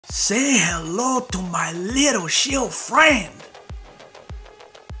Say hello to my little shill friend.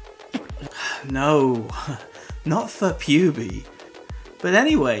 No, not for Puby. But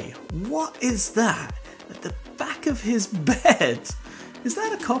anyway, what is that at the back of his bed? Is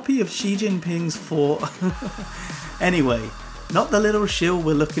that a copy of Xi Jinping's fort? Anyway, not the little shill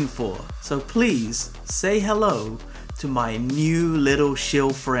we're looking for. So please say hello to my new little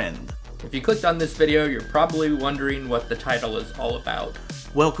shill friend. If you clicked on this video, you're probably wondering what the title is all about.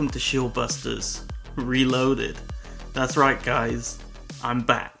 Welcome to Shill Busters Reloaded. That's right, guys. I'm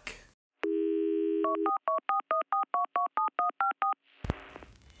back.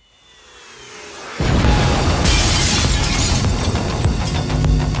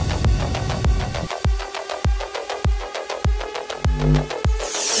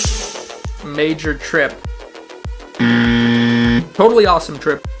 Major trip. Totally awesome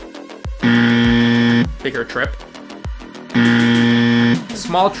trip. Bigger trip.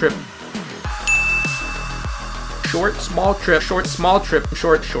 Small trip. Short, small trip. Short, small trip.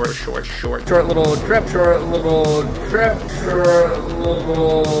 Short, short, short, short. Short little trip. Short little trip. Short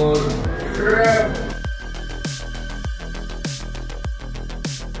little trip.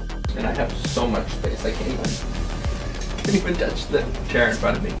 And I have so much space, I can't even touch the chair in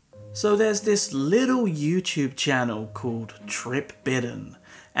front of me. So there's this little YouTube channel called Bitten,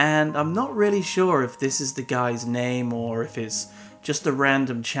 and I'm not really sure if this is the guy's name or if it's just a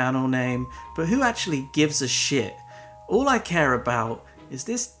random channel name, but who actually gives a shit? All I care about is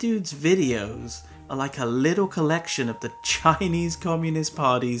this dude's videos are like a little collection of the Chinese Communist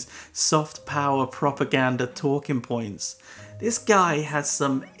Party's soft power propaganda talking points. This guy has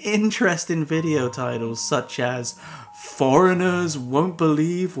some interesting video titles such as "Foreigners won't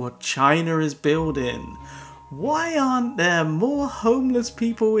believe what China is building," "Why aren't there more homeless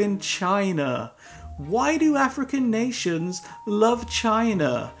people in China?" "Why do African nations love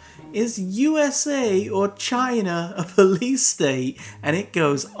China?" "Is USA or China a police state?" And it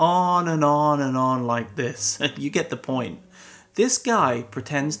goes on and on and on like this. You get the point. This guy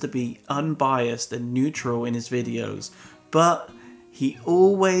pretends to be unbiased and neutral in his videos, but he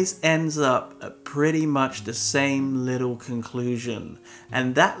always ends up at pretty much the same little conclusion.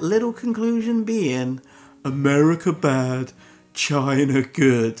 And that little conclusion being, America bad, China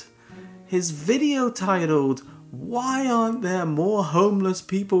good. His video titled, "Why aren't there more homeless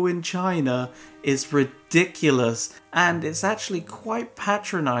people in China?" is ridiculous, and it's actually quite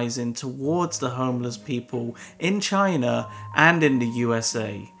patronizing towards the homeless people in China and in the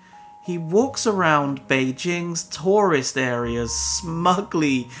USA. He walks around Beijing's tourist areas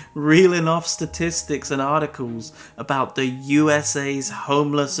smugly reeling off statistics and articles about the USA's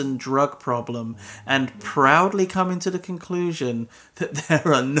homeless and drug problem and proudly coming to the conclusion that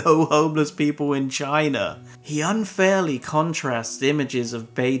there are no homeless people in China. He unfairly contrasts images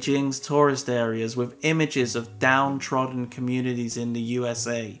of Beijing's tourist areas with images of downtrodden communities in the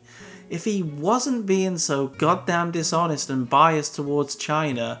USA. If he wasn't being so goddamn dishonest and biased towards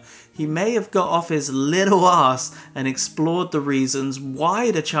China, he may have got off his little ass and explored the reasons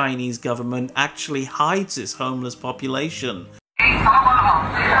why the Chinese government actually hides its homeless population.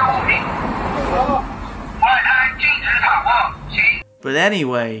 But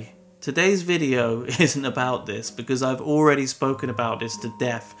anyway, today's video isn't about this because I've already spoken about this to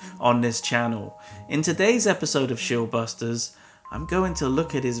death on this channel. In today's episode of Shill Busters, I'm going to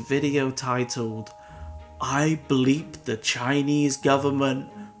look at his video titled, "I bleep the Chinese government,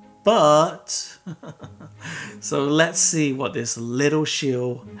 but..." So let's see what this little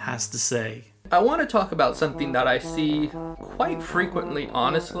shill has to say. I want to talk about something that I see quite frequently,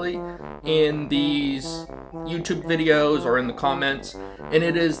 honestly, in these YouTube videos or in the comments, and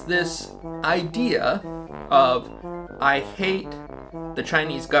it is this idea of, I hate the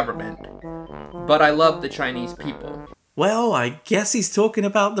Chinese government, but I love the Chinese people. Well, I guess he's talking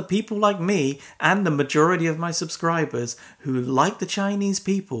about the people like me and the majority of my subscribers who like the Chinese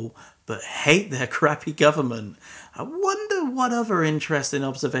people but hate their crappy government. I wonder what other interesting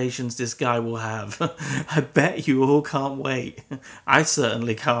observations this guy will have. I bet you all can't wait. I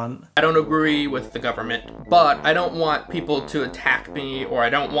certainly can't. I don't agree with the government, but I don't want people to attack me, or I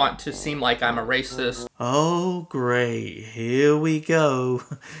don't want to seem like I'm a racist. Oh great, here we go.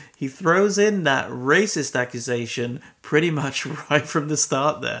 He throws in that racist accusation pretty much right from the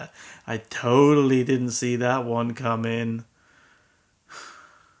start there. I totally didn't see that one coming.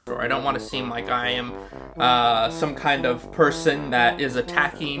 Or I don't want to seem like I am some kind of person that is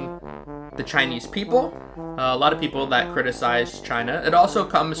attacking the Chinese people. A lot of people that criticize China. It also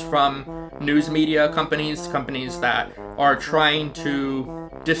comes from news media companies that are trying to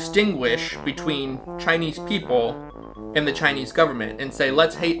distinguish between Chinese people and the Chinese government and say,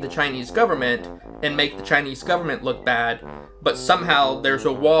 let's hate the Chinese government and make the Chinese government look bad, but somehow there's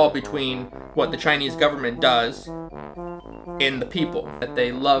a wall between what the Chinese government does and the people. That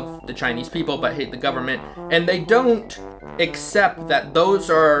they love the Chinese people but hate the government, and they don't accept that those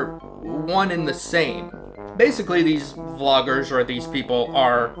are one and the same. Basically, these vloggers or these people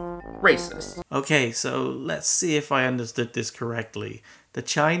are racist. Okay, so let's see if I understood this correctly. The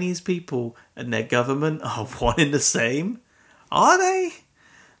Chinese people and their government are one and the same? Are they?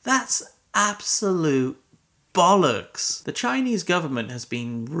 That's absolute bollocks. The Chinese government has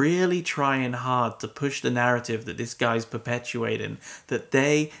been really trying hard to push the narrative that this guy's perpetuating, that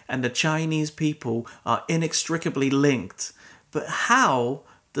they and the Chinese people are inextricably linked. But how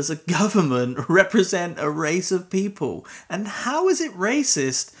does a government represent a race of people? And how is it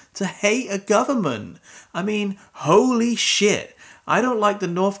racist to hate a government? I mean, holy shit. I don't like the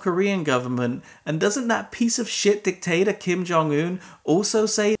North Korean government, and doesn't that piece of shit dictator Kim Jong-un also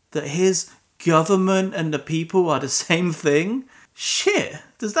say that his government and the people are the same thing? Shit,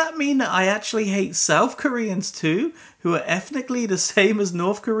 does that mean that I actually hate South Koreans too, who are ethnically the same as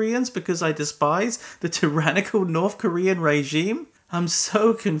North Koreans because I despise the tyrannical North Korean regime? I'm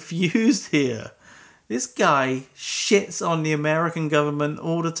so confused here. This guy shits on the American government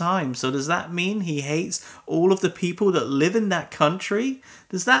all the time. So does that mean he hates all of the people that live in that country?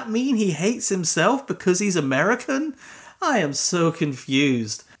 Does that mean he hates himself because he's American? I am so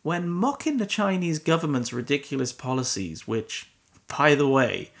confused. When mocking the Chinese government's ridiculous policies, which, by the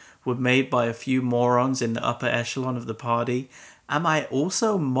way, were made by a few morons in the upper echelon of the party, am I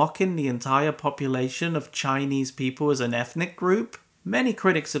also mocking the entire population of Chinese people as an ethnic group? Many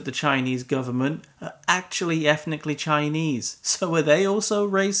critics of the Chinese government are actually ethnically Chinese, so are they also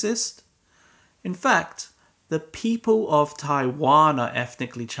racist? In fact, the people of Taiwan are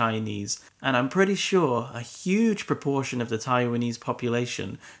ethnically Chinese, and I'm pretty sure a huge proportion of the Taiwanese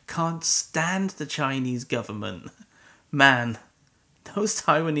population can't stand the Chinese government. Man, those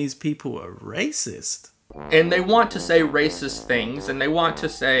Taiwanese people are racist. And they want to say racist things, and they want to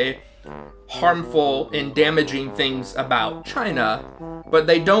say harmful and damaging things about China, but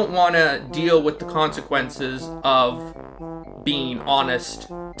they don't want to deal with the consequences of being honest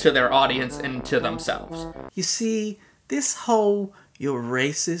to their audience and to themselves. You see, this whole "you're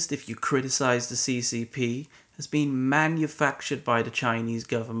racist if you criticize the CCP" has been manufactured by the Chinese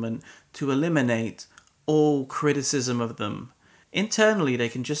government to eliminate all criticism of them. Internally, they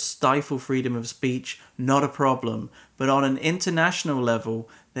can just stifle freedom of speech, not a problem. But on an international level,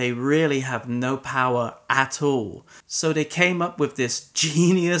 they really have no power at all. So they came up with this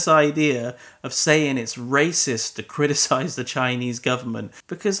genius idea of saying it's racist to criticize the Chinese government.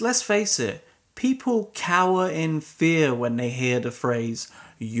 Because let's face it, people cower in fear when they hear the phrase,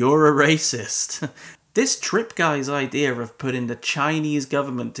 "you're a racist." This Trip guy's idea of putting the Chinese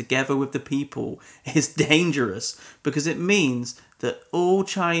government together with the people is dangerous because it means that all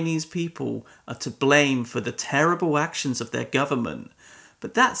Chinese people are to blame for the terrible actions of their government.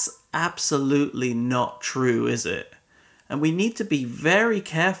 But that's absolutely not true, is it? And we need to be very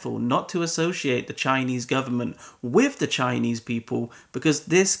careful not to associate the Chinese government with the Chinese people because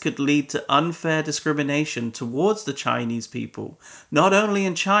this could lead to unfair discrimination towards the Chinese people, not only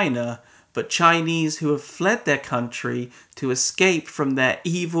in China, but Chinese who have fled their country to escape from their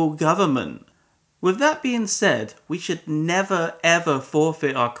evil government. With that being said, we should never ever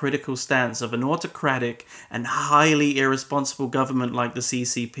forfeit our critical stance of an autocratic and highly irresponsible government like the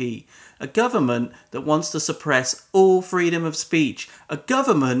CCP. A government that wants to suppress all freedom of speech. A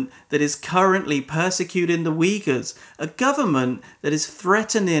government that is currently persecuting the Uyghurs. A government that is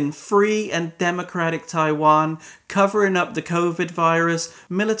threatening free and democratic Taiwan, covering up the COVID virus,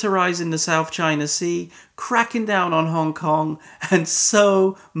 militarizing the South China Sea, cracking down on Hong Kong, and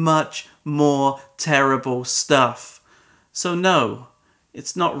so much more terrible stuff. So no,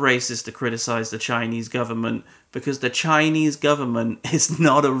 it's not racist to criticize the Chinese government because the Chinese government is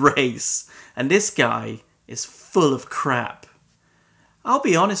not a race, and this guy is full of crap. I'll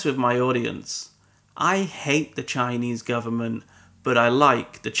be honest with my audience. I hate the Chinese government, but I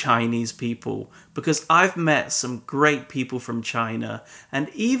like the Chinese people because I've met some great people from China, and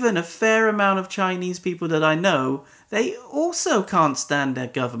even a fair amount of Chinese people that I know, they also can't stand their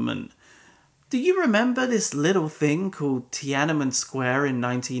government. Do you remember this little thing called Tiananmen Square in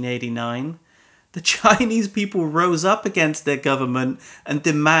 1989? The Chinese people rose up against their government and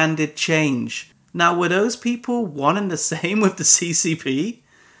demanded change. Now, were those people one and the same with the CCP?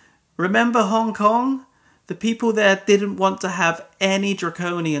 Remember Hong Kong? The people there didn't want to have any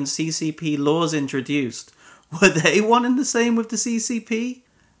draconian CCP laws introduced. Were they one and the same with the CCP?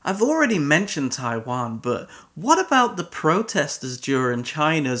 I've already mentioned Taiwan, but what about the protesters during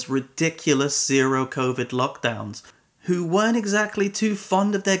China's ridiculous zero-COVID lockdowns, who weren't exactly too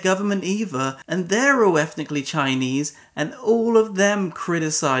fond of their government either, and they're all ethnically Chinese, and all of them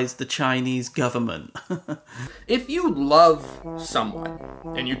criticized the Chinese government? If you love someone,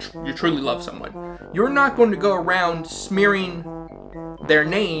 and you truly love someone, you're not going to go around smearing their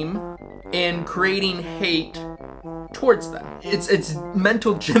name and creating hate towards them. It's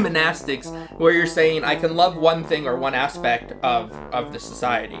mental gymnastics where you're saying, I can love one thing or one aspect of the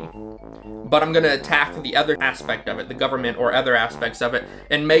society, but I'm going to attack the other aspect of it, the government or other aspects of it,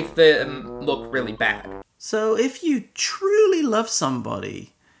 and make them look really bad. So if you truly love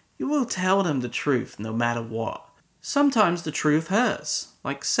somebody, you will tell them the truth no matter what. Sometimes the truth hurts,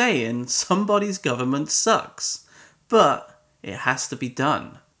 like saying somebody's government sucks, but it has to be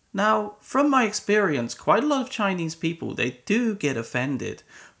done. Now, from my experience, quite a lot of Chinese people, they do get offended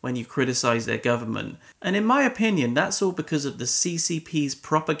when you criticize their government. And in my opinion, that's all because of the CCP's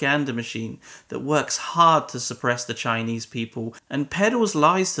propaganda machine that works hard to suppress the Chinese people and peddles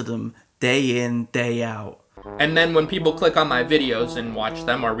lies to them day in, day out. And then when people click on my videos and watch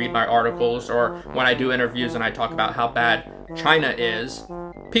them or read my articles, or when I do interviews and I talk about how bad China is,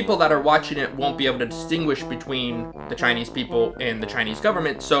 people that are watching it won't be able to distinguish between the Chinese people and the Chinese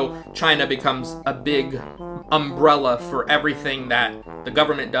government, so China becomes a big umbrella for everything that the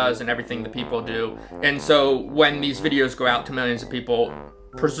government does and everything the people do. And so when these videos go out to millions of people,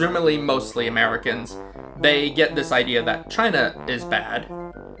 presumably mostly Americans, they get this idea that China is bad,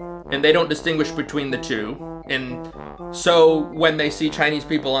 and they don't distinguish between the two. And so when they see Chinese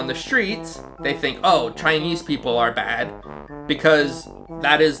people on the streets, they think, oh, Chinese people are bad, because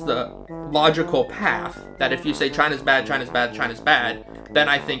that is the logical path, that if you say China's bad, China's bad, China's bad, then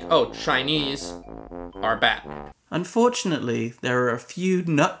I think, oh, Chinese are bad. Unfortunately, there are a few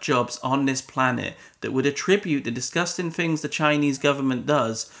nut jobs on this planet that would attribute the disgusting things the Chinese government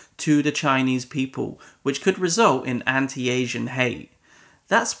does to the Chinese people, which could result in anti-Asian hate.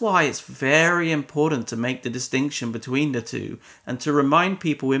 That's why it's very important to make the distinction between the two and to remind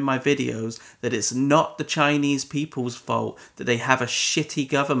people in my videos that it's not the Chinese people's fault that they have a shitty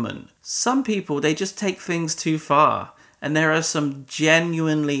government. Some people, they just take things too far. And there are some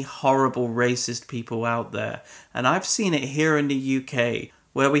genuinely horrible racist people out there. And I've seen it here in the UK,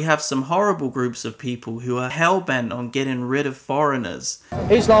 where we have some horrible groups of people who are hell-bent on getting rid of foreigners.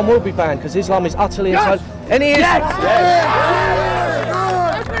 Islam will be banned because Islam is utterly and he is.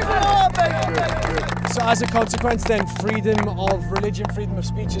 So as a consequence then, freedom of religion, freedom of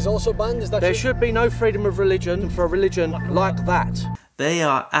speech is also banned? Is that There true? should be no freedom of religion for a religion like that. They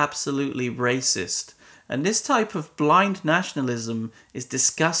are absolutely racist. And this type of blind nationalism is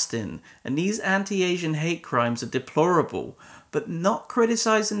disgusting, and these anti-Asian hate crimes are deplorable, but not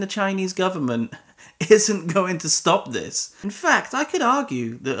criticizing the Chinese government isn't going to stop this. In fact, I could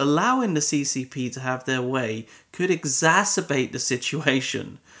argue that allowing the CCP to have their way could exacerbate the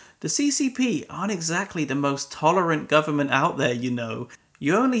situation. The CCP aren't exactly the most tolerant government out there, you know.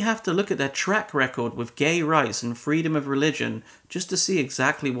 You only have to look at their track record with gay rights and freedom of religion just to see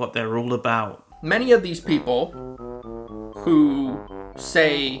exactly what they're all about. Many of these people who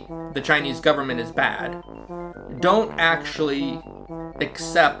say the Chinese government is bad don't actually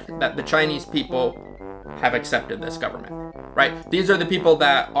accept that the Chinese people have accepted this government, right? These are the people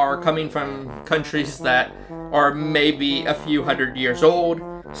that are coming from countries that are maybe a few hundred years old,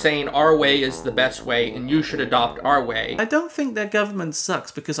 saying our way is the best way and you should adopt our way. I don't think their government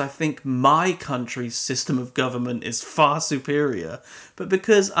sucks because I think my country's system of government is far superior, but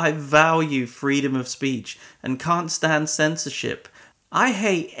because I value freedom of speech and can't stand censorship. I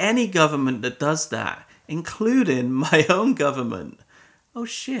hate any government that does that, including my own government. Oh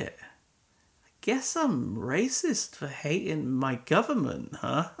shit. I guess I'm racist for hating my government,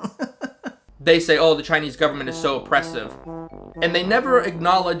 huh? They say, oh, the Chinese government is so oppressive. And they never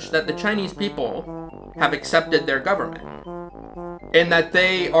acknowledge that the Chinese people have accepted their government. And that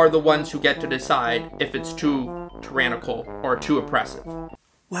they are the ones who get to decide if it's too tyrannical or too oppressive.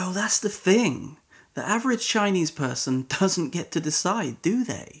 Well, that's the thing. The average Chinese person doesn't get to decide, do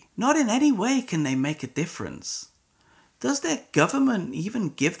they? Not in any way can they make a difference. Does their government even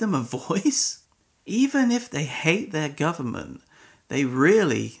give them a voice? Even if they hate their government, they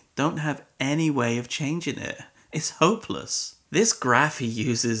really don't have any way of changing it. It's hopeless. This graph he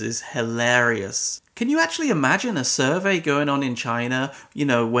uses is hilarious. Can you actually imagine a survey going on in China, you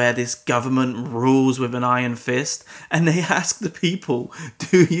know, where this government rules with an iron fist, and they ask the people,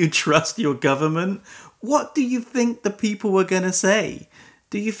 do you trust your government? What do you think the people are gonna say?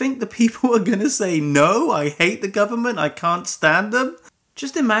 Do you think the people are gonna say, no, I hate the government, I can't stand them?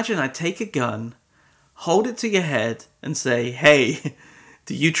 Just imagine I take a gun, hold it to your head, and say, hey,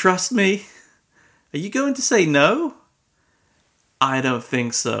 do you trust me? Are you going to say no? I don't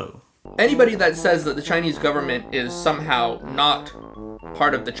think so. Anybody that says that the Chinese government is somehow not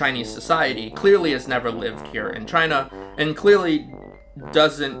part of the Chinese society clearly has never lived here in China and clearly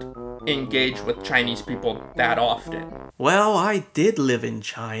doesn't engage with Chinese people that often. Well, I did live in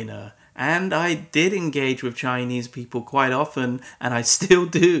China, and I did engage with Chinese people quite often, and I still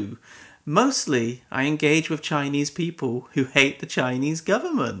do. Mostly, I engage with Chinese people who hate the Chinese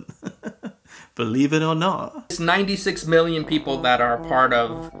government. Believe it or not. It's 96 million people that are part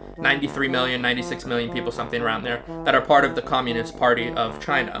of, 93 million, 96 million people, something around there, that are part of the Communist Party of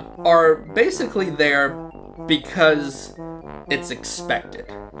China, are basically there because it's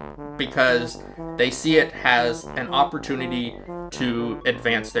expected. Because they see it as an opportunity to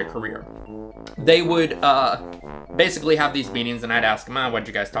advance their career. They would basically have these meetings and I'd ask them, what'd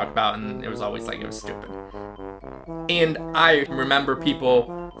you guys talk about? And it was always like, it was stupid. And I remember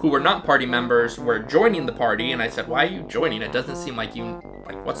people who were not party members were joining the party, and I said, why are you joining? It doesn't seem like you,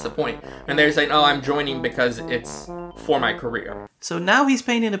 like, what's the point? And they're saying, oh, I'm joining because it's for my career. So now he's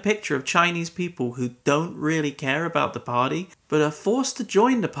painting a picture of Chinese people who don't really care about the party, but are forced to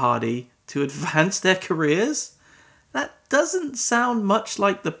join the party to advance their careers? That doesn't sound much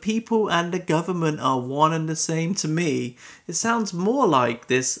like the people and the government are one and the same to me. It sounds more like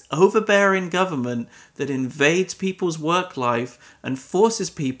this overbearing government that invades people's work life and forces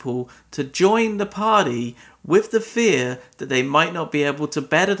people to join the party with the fear that they might not be able to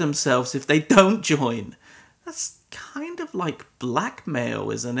better themselves if they don't join. That's kind of like blackmail,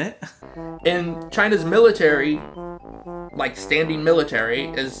 isn't it? In China's military, like standing military,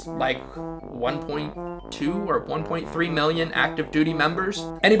 is like 1.2 or 1.3 million active duty members.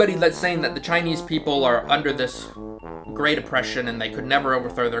 Anybody that's saying that the Chinese people are under this great oppression and they could never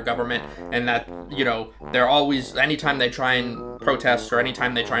overthrow their government, and that, you know, they're always, anytime they try and protest or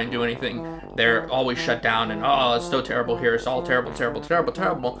anytime they try and do anything, they're always shut down and, oh, it's so terrible here, it's all terrible, terrible, terrible,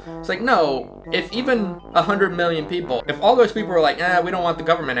 terrible. It's like, no, if even 100 million people, if all those people were like, we don't want the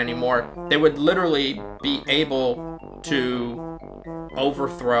government anymore, they would literally be able to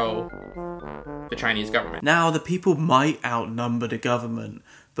overthrow the Chinese government. Now, the people might outnumber the government,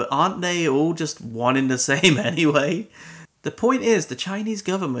 but aren't they all just one and the same anyway? The point is, the Chinese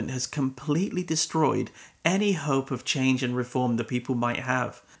government has completely destroyed any hope of change and reform the people might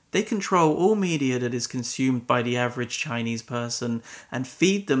have. They control all media that is consumed by the average Chinese person and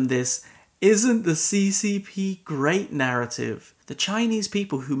feed them this "isn't the CCP great" narrative. The Chinese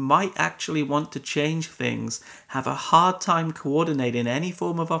people who might actually want to change things have a hard time coordinating any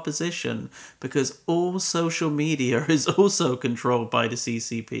form of opposition because all social media is also controlled by the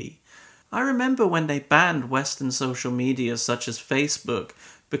CCP. I remember when they banned Western social media such as Facebook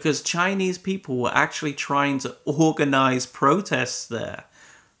because Chinese people were actually trying to organize protests there.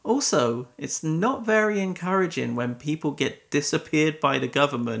 Also, it's not very encouraging when people get disappeared by the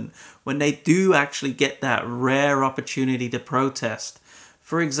government when they do actually get that rare opportunity to protest.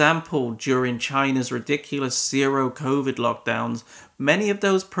 For example, during China's ridiculous zero COVID lockdowns, many of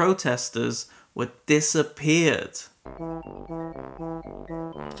those protesters were disappeared.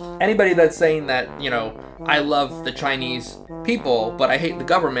 Anybody that's saying that, you know, I love the Chinese people, but I hate the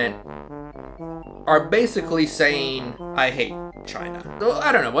government, are basically saying, I hate China. So,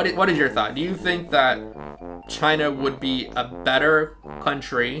 I don't know, what is your thought? Do you think that China would be a better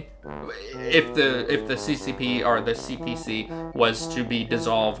country if the CCP or the CPC was to be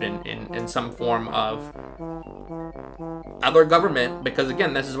dissolved in some form of other government? Because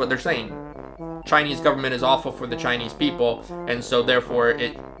again, this is what they're saying. Chinese government is awful for the Chinese people, and so therefore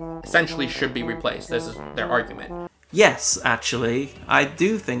it essentially should be replaced. This is their argument. Yes, actually, I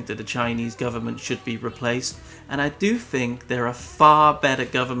do think that the Chinese government should be replaced, and I do think there are far better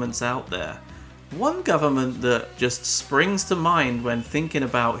governments out there. One government that just springs to mind when thinking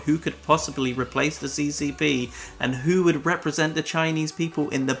about who could possibly replace the CCP and who would represent the Chinese people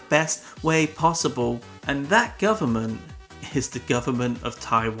in the best way possible, and that government is the government of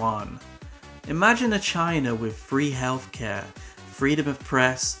Taiwan. Imagine a China with free healthcare, freedom of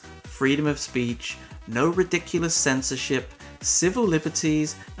press, freedom of speech, no ridiculous censorship, civil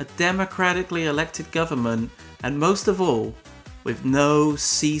liberties, a democratically elected government, and most of all, with no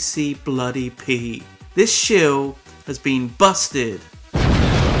CC bloody P. This shill has been busted.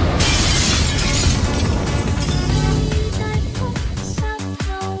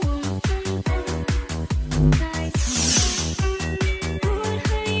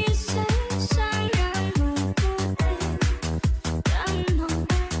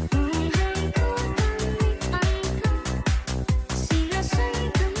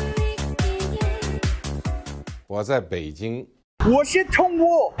 我在北京。我是宠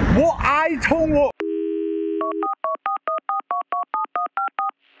物，我爱宠物。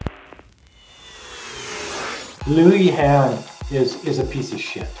Louis Han is a piece of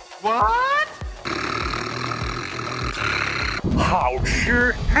shit. What? 好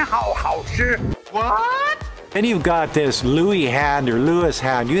吃，好吃。What? Then you've got this Louis Han or Louis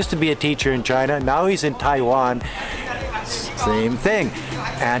Han. Used to be a teacher in China. Now he's in Taiwan. Same thing.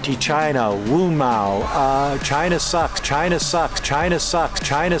 Anti-China, Wu Mao. China sucks. China sucks. China sucks.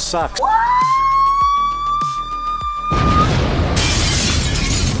 China sucks.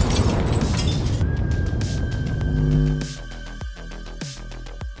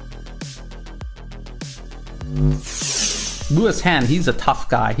 Louis Han, he's a tough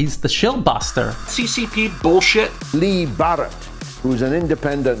guy. He's the shill buster. CCP bullshit. Lee Barrett, who's an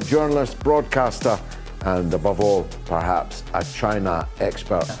independent journalist, broadcaster, and above all, perhaps, a China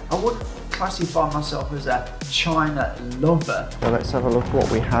expert. I wouldn't classify myself as a China lover. So let's have a look what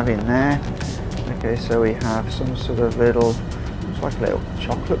we have in there. Okay, so we have some sort of little, it's like a little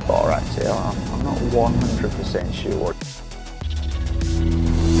chocolate bar actually. I'm not 100% sure.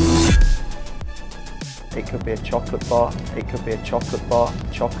 It could be a chocolate bar, it could be a chocolate bar,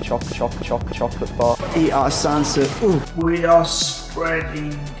 chocolate bar. Eat our sunset. We are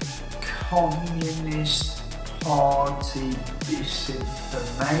spreading Communist Party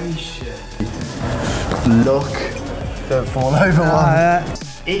disinformation. Look, don't fall over one.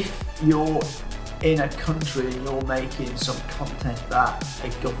 If you're in a country and you're making some content that a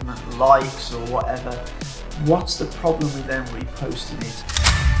government likes or whatever, what's the problem with them reposting it?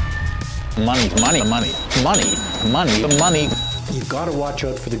 Money. You've got to watch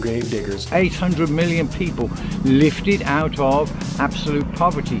out for the grave diggers. 800 million people lifted out of absolute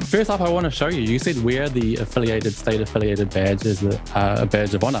poverty. First off, I want to show you. You said wear the affiliated, state-affiliated badge as a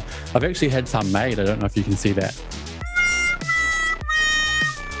badge of honor. I've actually had some made. I don't know if you can see that.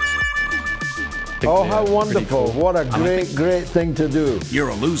 Oh, how wonderful. Cool. What a great thing to do. You're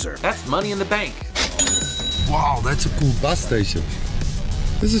a loser. That's money in the bank. Wow, that's a cool bus station.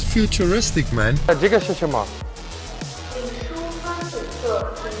 This is futuristic, man. 这个是什么？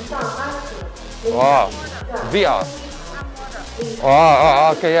哇 VR.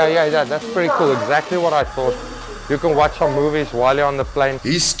 Oh, okay, yeah, that's pretty cool. Exactly what I thought. You can watch some movies while you're on the plane.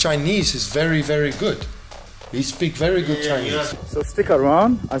 His Chinese is very, very good. He speaks very good Chinese. So stick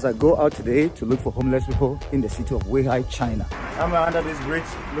around as I go out today to look for homeless people in the city of Weihai, China. I'm under this bridge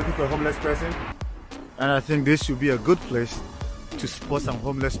looking for a homeless person, and I think this should be a good place to spot some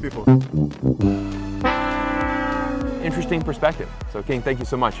homeless people. Interesting perspective. So King, thank you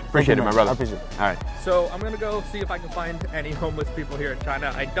so much. Appreciate it, my brother. I appreciate it. All right. So I'm gonna go see if I can find any homeless people here in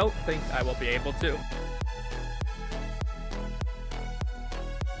China. I don't think I will be able to.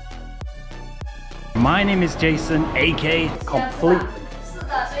 My name is Jason, aka Complete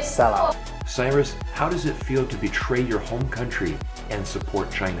Sellout. Cyrus, how does it feel to betray your home country and support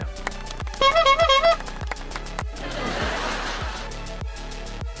China?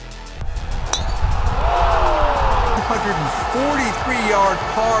 .43-yard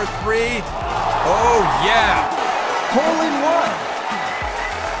par 3. Oh yeah! Hole in one.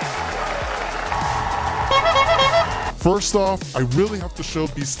 First off, I really have to show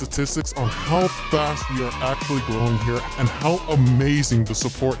these statistics on how fast we are actually growing here and how amazing the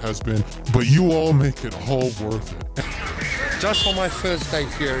support has been, but you all make it all worth it. Just for my first day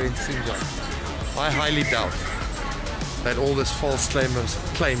here in Xinjiang, I highly doubt that all this false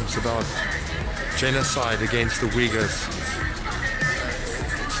claims about genocide against the Uyghurs,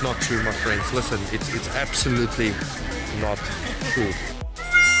 it's not true, my friends. Listen, it's absolutely not true.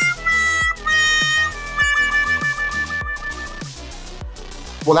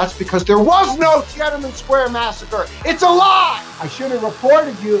 Well, that's because there was no Tiananmen Square massacre. It's a lie! I should have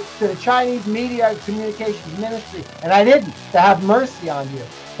reported you to the Chinese Media Communications Ministry, and I didn't, to have mercy on you.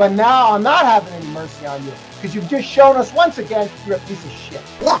 But now I'm not having any mercy on you, because you've just shown us once again you're a piece of shit.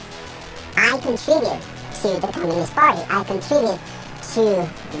 Yes, I contribute to the Communist Party. I contribute to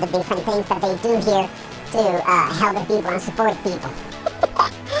the different things that they do here to help the people and support people.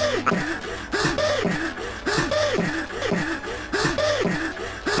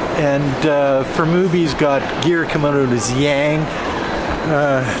 And for movies, got gear coming out of his yang.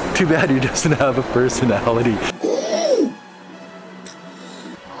 Too bad he doesn't have a personality.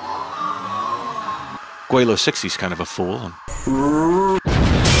 Guaylo 60's kind of a fool.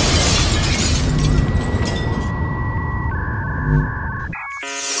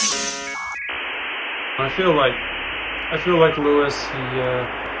 I feel like Lewis.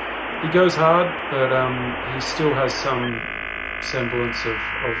 He goes hard, but he still has some semblance of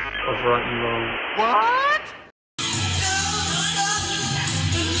right and wrong. What?